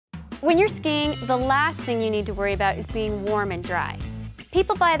When you're skiing, the last thing you need to worry about is being warm and dry.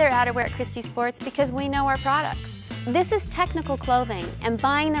 People buy their outerwear at Christy Sports because we know our products. This is technical clothing, and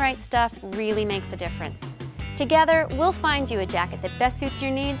buying the right stuff really makes a difference. Together, we'll find you a jacket that best suits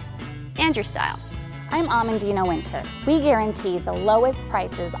your needs and your style. I'm Amandina Winter. We guarantee the lowest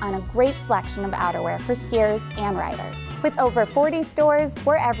prices on a great selection of outerwear for skiers and riders. With over 40 stores,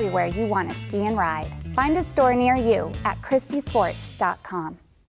 we're everywhere you want to ski and ride. Find a store near you at ChristySports.com.